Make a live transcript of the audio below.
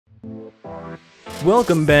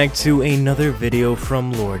Welcome back to another video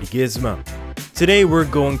from Lord Gizmo. Today we're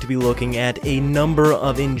going to be looking at a number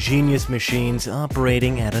of Ingenious machines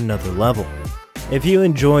operating at another level. If you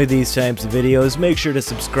enjoy these types of videos, make sure to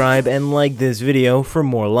subscribe and like this video for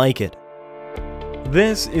more like it.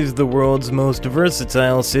 This is the world's most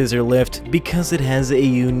versatile scissor lift because it has a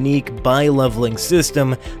unique bi-leveling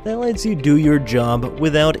system that lets you do your job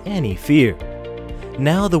without any fear.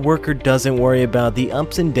 Now the worker doesn't worry about the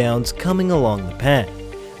ups and downs coming along the path,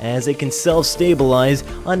 as it can self-stabilize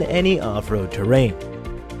on any off-road terrain.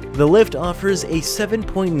 The lift offers a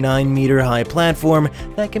 7.9 meter high platform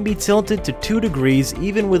that can be tilted to 2 degrees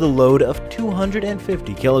even with a load of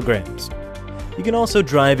 250 kilograms. You can also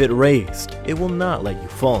drive it raised. It will not let you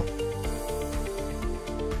fall.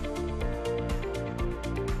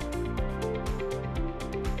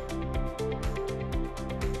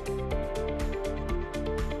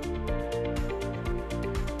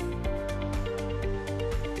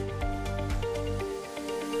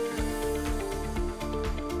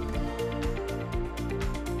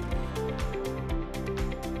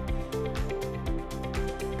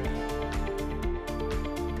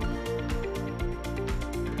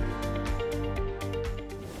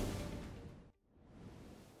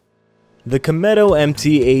 The COMETTO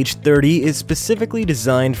MT-H30 is specifically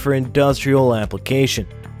designed for industrial application.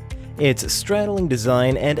 Its straddling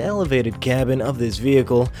design and elevated cabin of this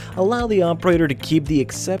vehicle allow the operator to keep the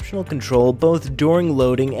exceptional control both during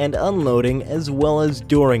loading and unloading as well as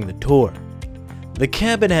during the tour. The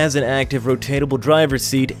cabin has an active rotatable driver's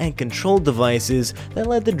seat and control devices that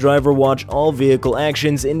let the driver watch all vehicle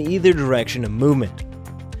actions in either direction of movement.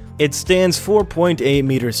 It stands 4.8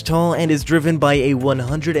 meters tall and is driven by a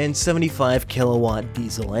 175 kilowatt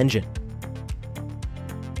diesel engine.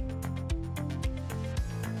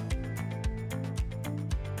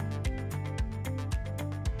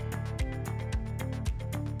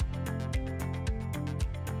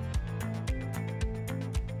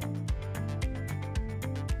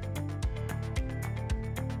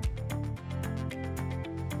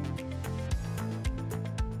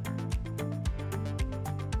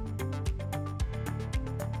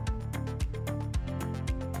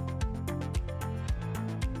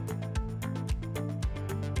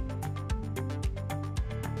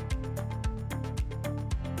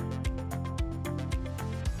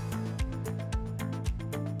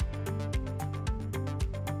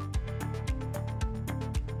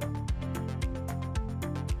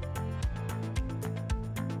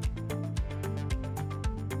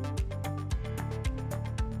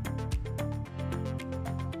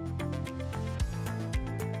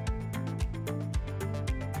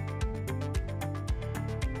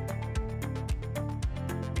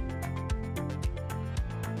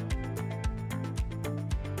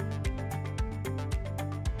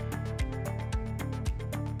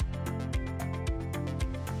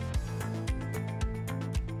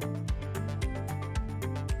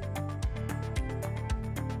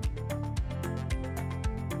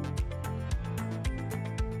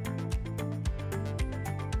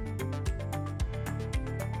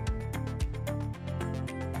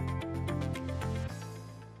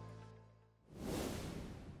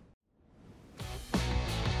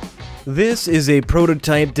 This is a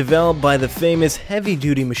prototype developed by the famous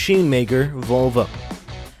heavy-duty machine maker Volvo.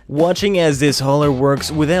 Watching as this hauler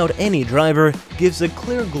works without any driver gives a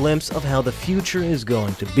clear glimpse of how the future is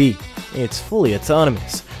going to be. It's fully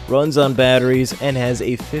autonomous, runs on batteries, and has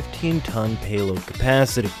a 15-ton payload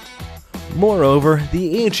capacity. Moreover,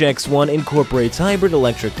 the HX1 incorporates hybrid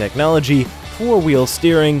electric technology, 4-wheel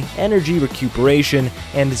steering, energy recuperation,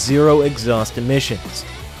 and zero exhaust emissions.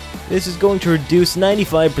 This is going to reduce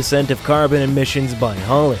 95% of carbon emissions by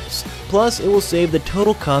haulers. Plus, it will save the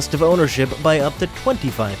total cost of ownership by up to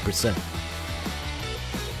 25%.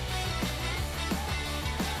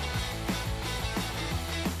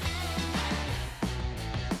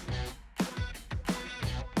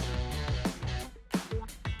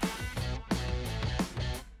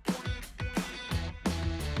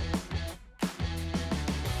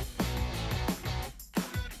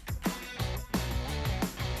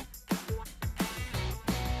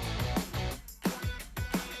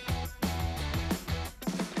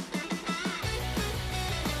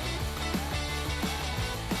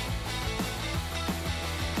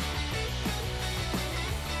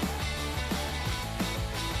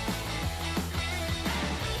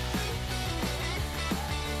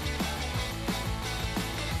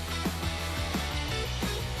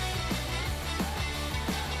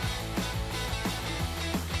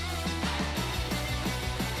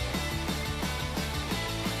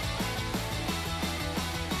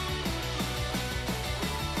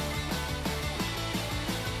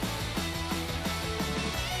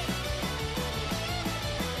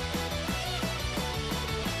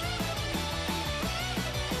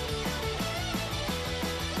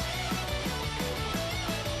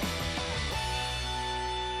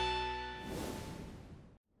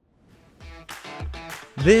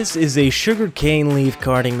 This is a sugarcane leaf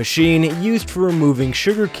carting machine used for removing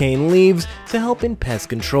sugarcane leaves to help in pest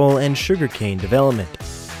control and sugarcane development.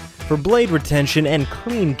 For blade retention and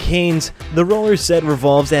clean canes, the roller set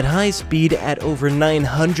revolves at high speed at over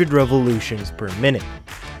 900 revolutions per minute.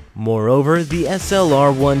 Moreover, the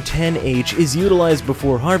SLR110H is utilized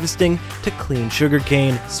before harvesting to clean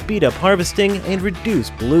sugarcane, speed up harvesting, and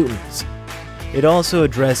reduce pollutants. It also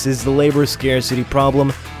addresses the labor scarcity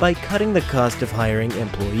problem by cutting the cost of hiring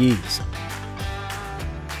employees.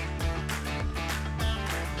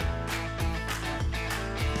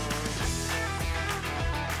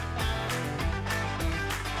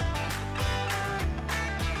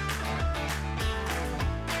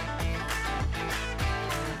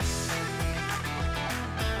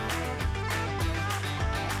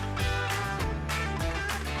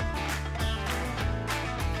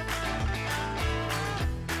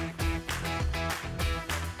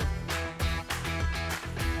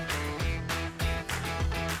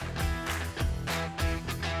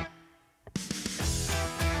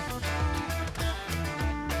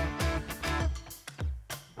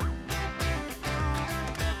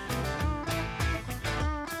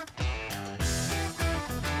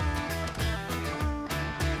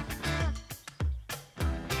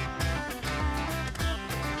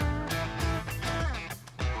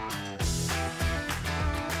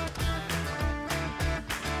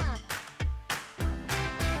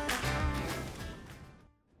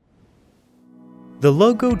 The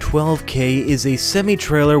Logo 12K is a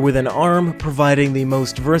semi-trailer with an arm providing the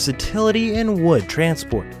most versatility in wood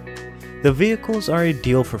transport. The vehicles are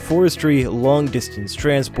ideal for forestry, long-distance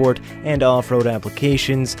transport, and off-road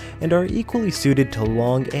applications, and are equally suited to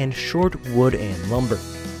long and short wood and lumber.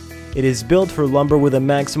 It is built for lumber with a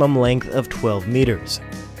maximum length of 12 meters.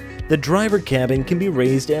 The driver cabin can be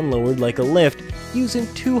raised and lowered like a lift using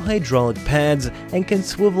 2 hydraulic pads and can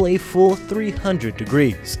swivel a full 300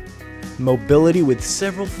 degrees. Mobility with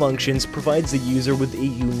several functions provides the user with a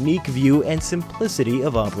unique view and simplicity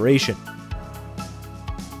of operation.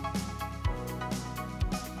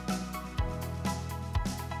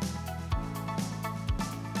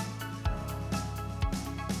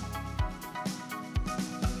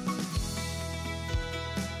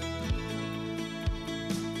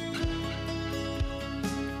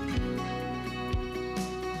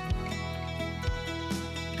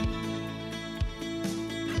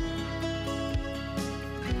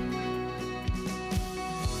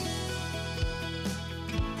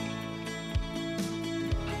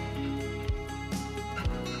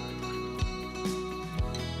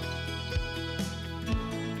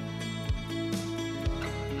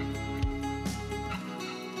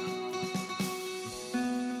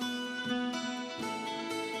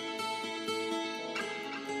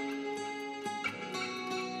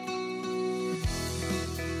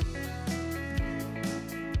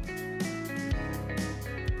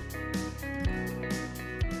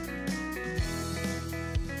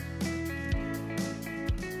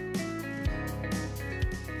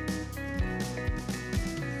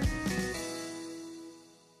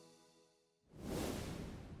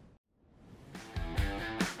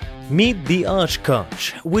 Meet the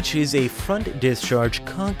OSHKOSH, which is a front discharge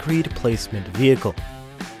concrete placement vehicle.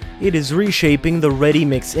 It is reshaping the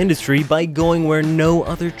ready-mix industry by going where no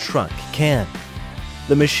other truck can.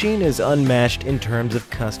 The machine is unmatched in terms of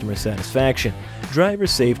customer satisfaction, driver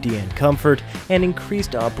safety and comfort, and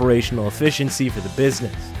increased operational efficiency for the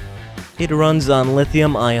business. It runs on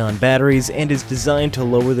lithium-ion batteries and is designed to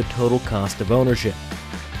lower the total cost of ownership.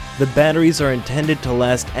 The batteries are intended to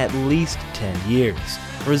last at least 10 years,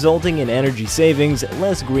 resulting in energy savings,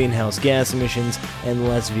 less greenhouse gas emissions, and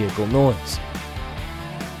less vehicle noise.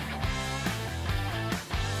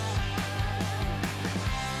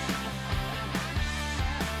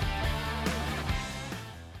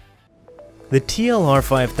 The TLR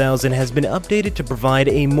 5000 has been updated to provide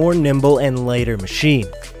a more nimble and lighter machine.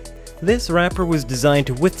 This wrapper was designed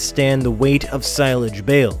to withstand the weight of silage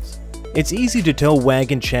bales. Its easy-to-tow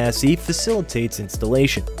wagon chassis facilitates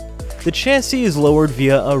installation. The chassis is lowered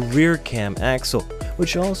via a rear cam axle,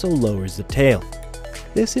 which also lowers the tail.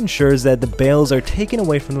 This ensures that the bales are taken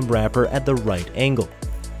away from the wrapper at the right angle.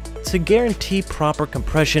 To guarantee proper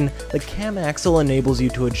compression, the cam axle enables you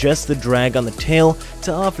to adjust the drag on the tail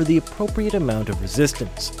to offer the appropriate amount of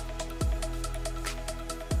resistance.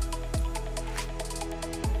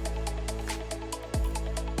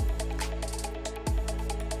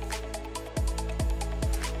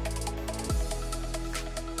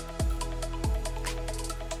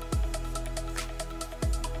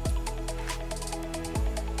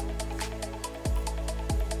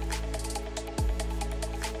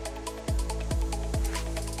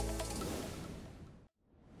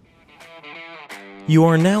 You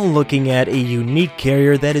are now looking at a unique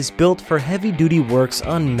carrier that is built for heavy-duty works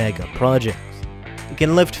on mega projects. It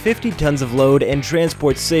can lift 50 tons of load and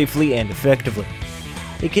transport safely and effectively.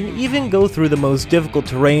 It can even go through the most difficult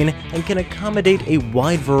terrain and can accommodate a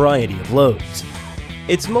wide variety of loads.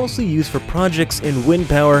 It's mostly used for projects in wind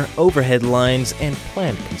power, overhead lines, and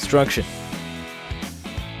plant construction.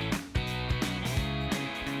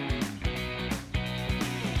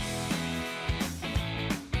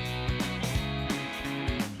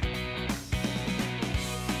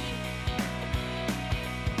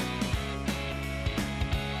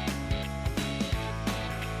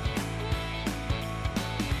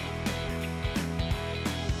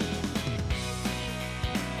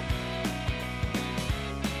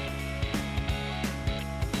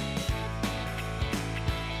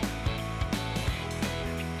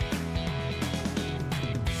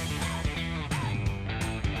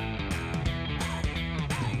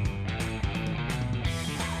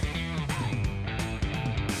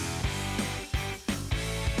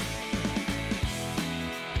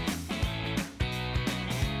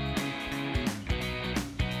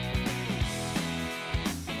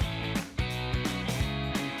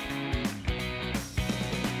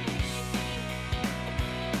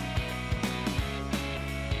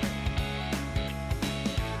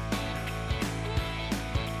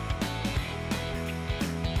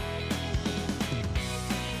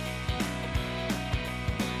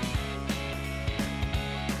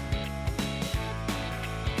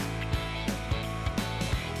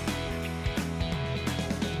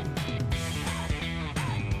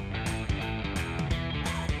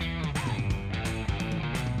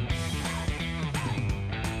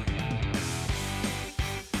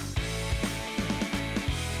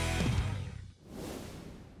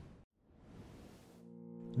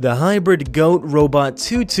 The hybrid GOAT Robot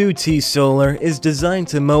 22T Solar is designed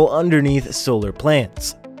to mow underneath solar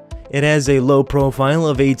plants. It has a low profile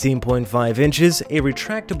of 18.5 inches, a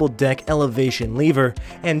retractable deck elevation lever,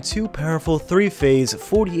 and two powerful 3-phase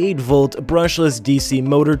 48-volt brushless DC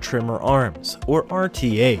motor trimmer arms, or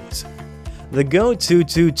RTAs. The GOAT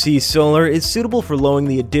 22T Solar is suitable for lowering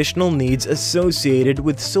the additional needs associated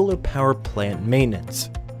with solar power plant maintenance.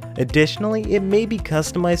 Additionally, it may be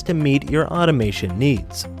customized to meet your automation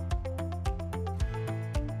needs.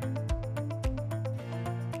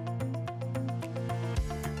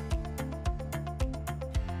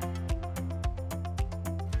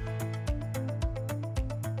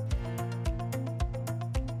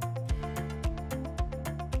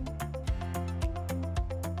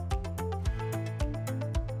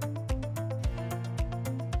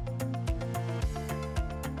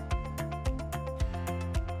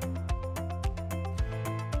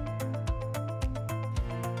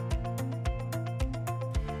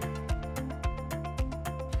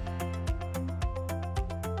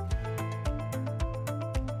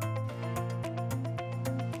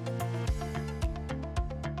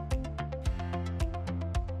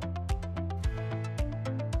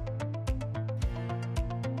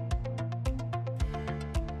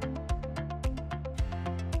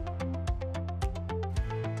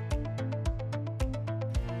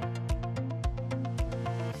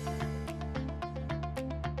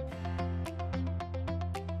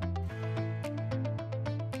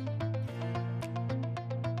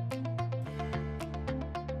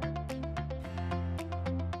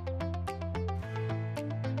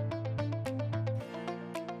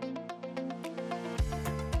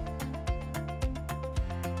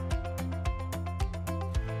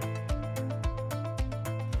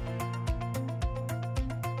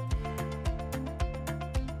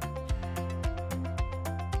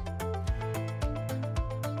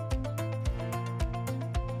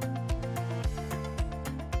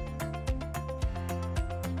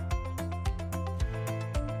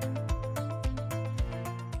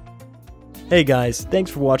 Hey guys,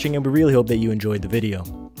 thanks for watching and we really hope that you enjoyed the video.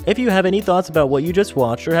 If you have any thoughts about what you just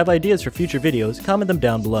watched or have ideas for future videos, comment them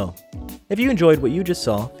down below. If you enjoyed what you just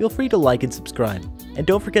saw, feel free to like and subscribe, and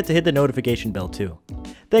don't forget to hit the notification bell too.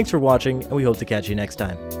 Thanks for watching, and we hope to catch you next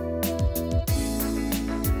time.